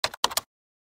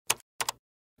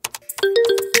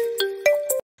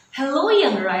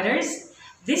young writers,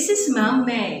 this is Maam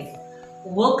May.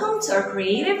 Welcome to our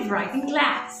creative writing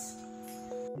class.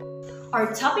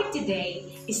 Our topic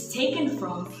today is taken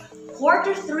from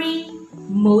Quarter 3,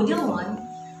 Module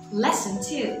 1, Lesson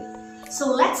 2.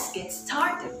 So let's get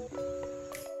started.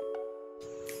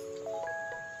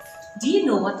 Do you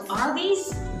know what are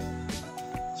these?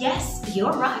 Yes,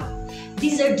 you're right.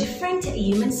 These are different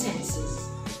human senses.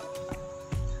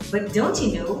 But don't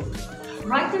you know,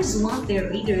 writers want their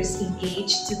readers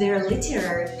engaged to their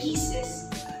literary pieces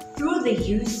through the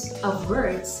use of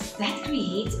words that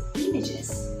create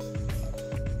images.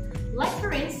 Like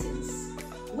for instance,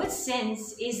 what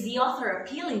sense is the author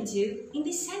appealing to in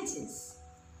this sentence?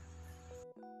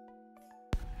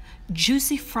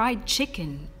 Juicy fried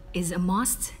chicken is a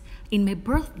must in my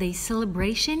birthday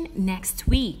celebration next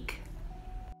week.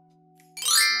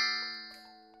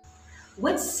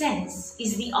 What sense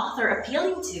is the author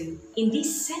appealing to in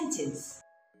this sentence?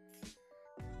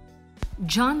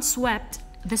 John swept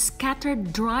the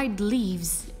scattered dried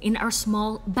leaves in our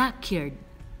small backyard.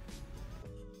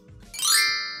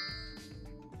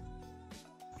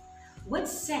 What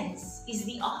sense is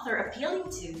the author appealing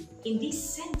to in this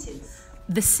sentence?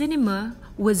 The cinema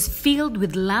was filled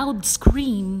with loud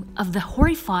scream of the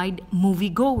horrified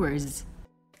moviegoers.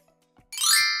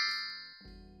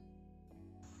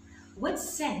 What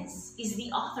sense is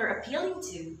the author appealing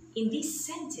to in this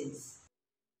sentence?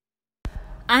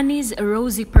 Annie's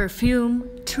rosy perfume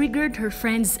triggered her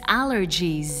friend's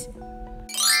allergies.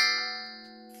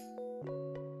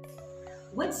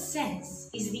 What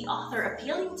sense is the author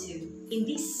appealing to in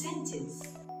this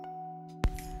sentence?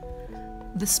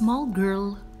 The small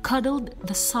girl cuddled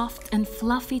the soft and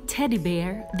fluffy teddy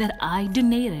bear that I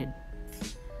donated.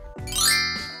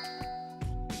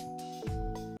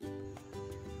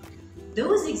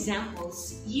 Those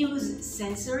examples use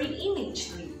sensory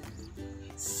imagery.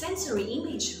 Sensory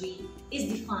imagery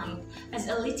is defined as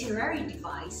a literary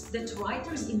device that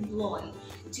writers employ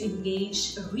to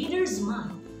engage a reader's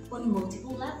mind on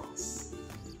multiple levels.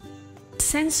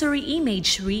 Sensory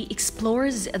imagery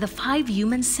explores the 5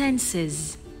 human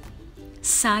senses: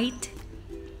 sight,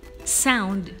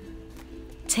 sound,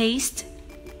 taste,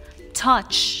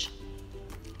 touch,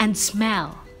 and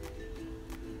smell.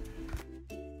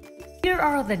 Here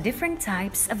are the different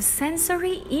types of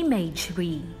sensory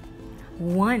imagery.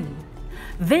 1.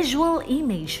 Visual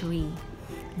imagery.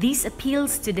 This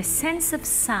appeals to the sense of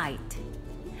sight.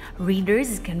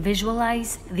 Readers can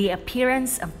visualize the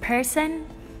appearance of person,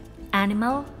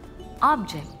 animal,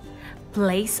 object,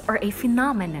 place, or a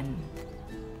phenomenon.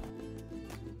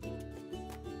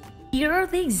 Here are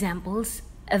the examples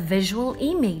of visual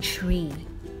imagery.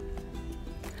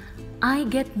 I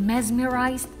get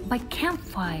mesmerized by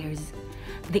campfires.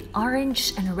 The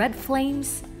orange and red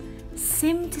flames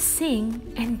seem to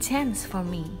sing and dance for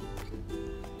me.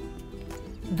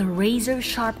 The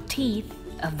razor-sharp teeth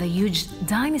of the huge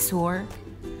dinosaur,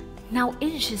 now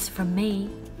inches from me,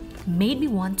 made me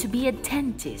want to be a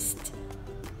dentist.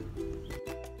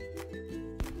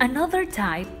 Another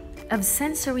type of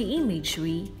sensory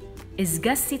imagery is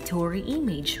gustatory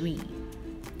imagery.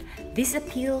 This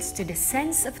appeals to the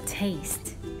sense of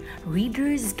taste.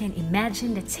 Readers can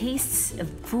imagine the tastes of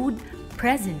food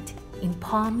present in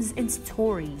poems and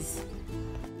stories.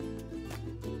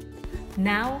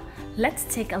 Now, let's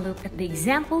take a look at the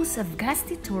examples of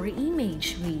gustatory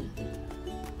imagery.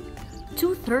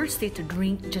 Too thirsty to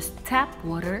drink just tap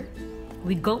water,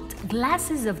 we gulped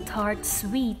glasses of tart,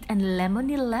 sweet, and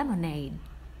lemony lemonade.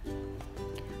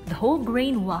 The whole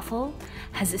grain waffle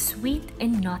has a sweet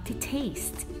and nutty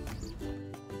taste.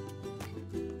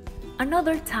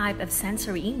 Another type of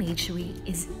sensory imagery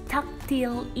is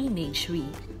tactile imagery.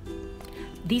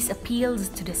 This appeals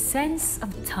to the sense of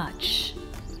touch.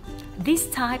 This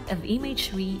type of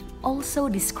imagery also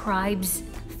describes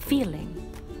feeling.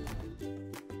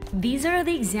 These are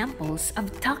the examples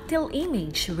of tactile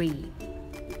imagery.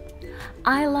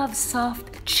 I love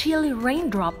soft, chilly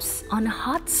raindrops on a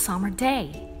hot summer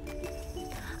day.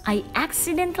 I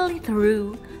accidentally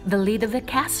threw the lid of the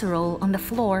casserole on the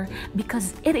floor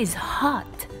because it is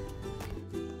hot.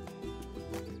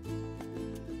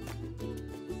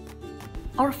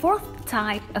 Our fourth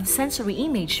type of sensory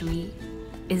imagery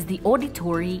is the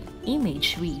auditory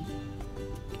imagery.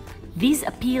 This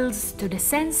appeals to the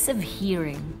sense of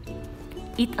hearing.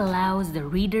 It allows the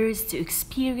readers to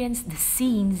experience the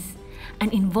scenes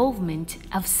and involvement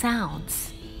of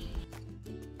sounds.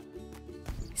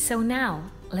 So now,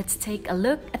 let's take a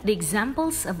look at the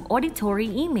examples of auditory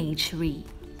imagery.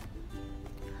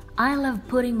 I love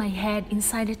putting my head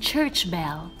inside a church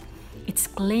bell. Its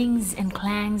clings and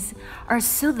clangs are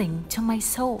soothing to my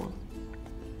soul.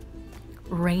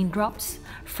 Raindrops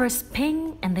first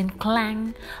ping and then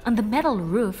clang on the metal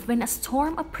roof when a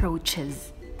storm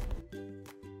approaches.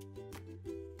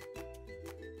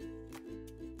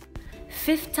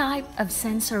 Fifth type of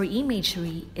sensory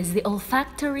imagery is the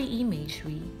olfactory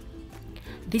imagery.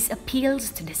 This appeals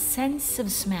to the sense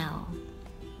of smell.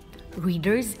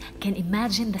 Readers can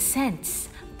imagine the scents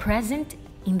present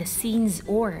in the scenes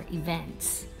or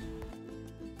events.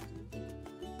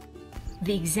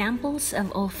 The examples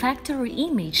of olfactory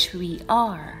imagery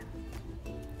are: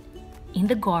 in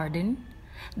the garden,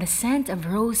 the scent of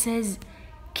roses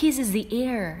kisses the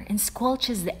air and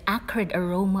squelches the acrid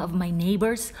aroma of my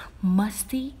neighbor's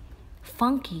musty,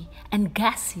 funky, and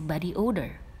gassy body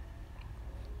odor.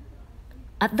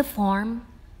 At the farm,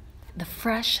 the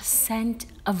fresh scent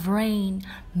of rain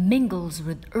mingles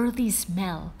with earthy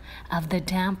smell of the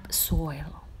damp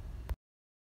soil.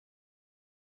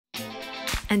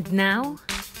 And now,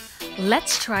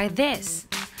 let's try this.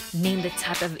 Name the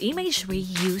type of imagery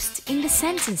used in the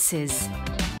sentences.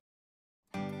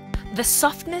 The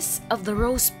softness of the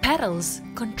rose petals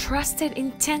contrasted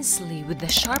intensely with the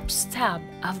sharp stab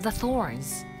of the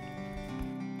thorns.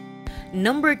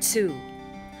 Number 2.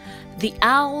 The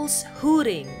owls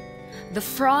hooting, the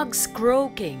frogs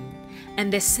croaking,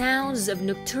 and the sounds of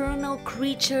nocturnal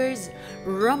creatures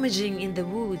rummaging in the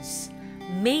woods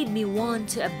made me want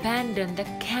to abandon the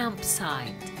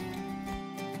campsite.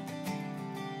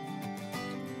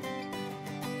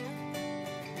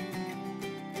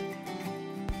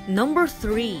 Number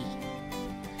 3.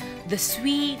 The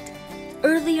sweet,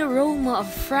 earthy aroma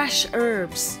of fresh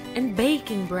herbs and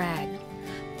baking bread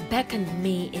beckoned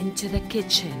me into the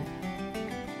kitchen.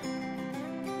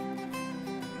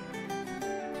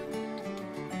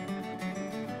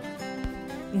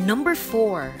 Number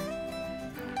 4.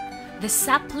 The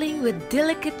sapling with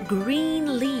delicate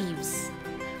green leaves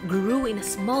grew in a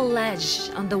small ledge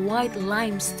on the white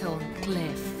limestone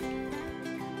cliff.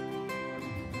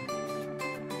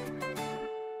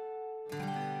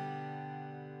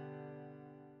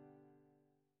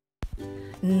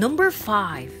 Number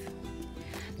 5.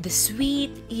 The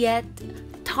sweet yet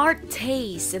tart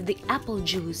taste of the apple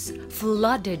juice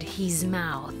flooded his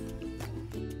mouth.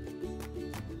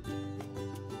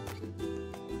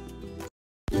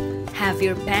 Have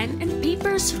your pen and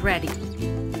papers ready.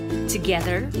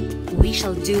 Together, we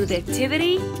shall do the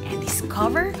activity and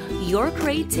discover your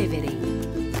creativity.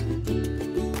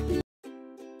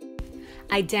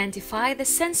 Identify the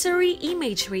sensory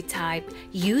imagery type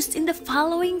used in the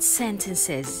following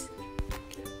sentences.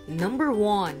 Number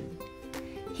 1.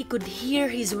 He could hear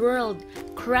his world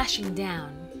crashing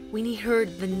down when he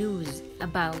heard the news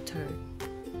about her.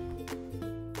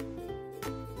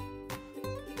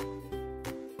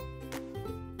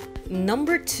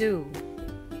 Number 2.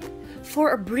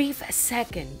 For a brief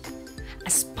second, a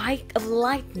spike of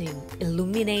lightning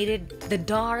illuminated the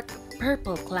dark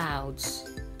purple clouds.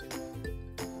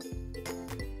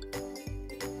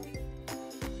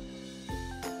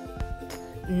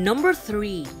 Number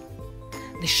 3.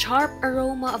 The sharp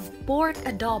aroma of pork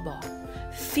adobo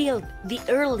filled the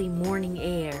early morning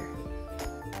air.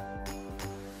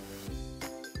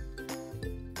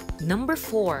 Number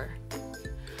 4.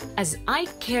 As I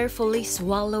carefully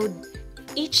swallowed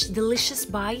each delicious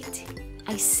bite,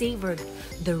 I savored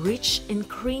the rich and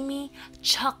creamy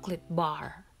chocolate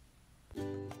bar.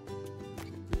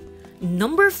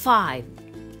 Number 5.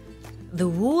 The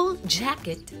wool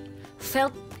jacket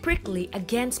felt prickly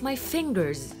against my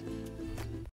fingers.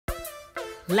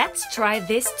 Let's try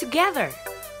this together.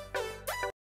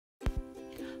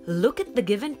 Look at the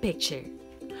given picture.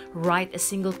 Write a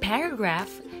single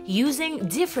paragraph using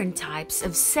different types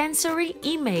of sensory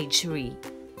imagery.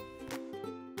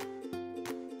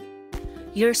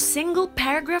 Your single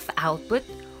paragraph output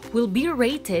will be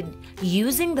rated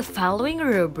using the following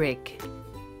rubric.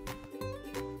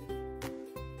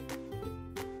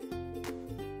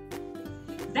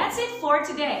 That's it for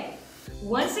today.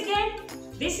 Once again,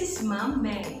 this is Mom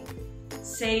May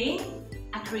saying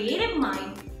a creative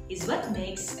mind is what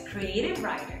makes a creative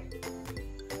writer.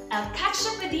 I'll catch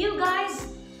up with you guys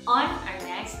on our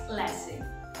next lesson.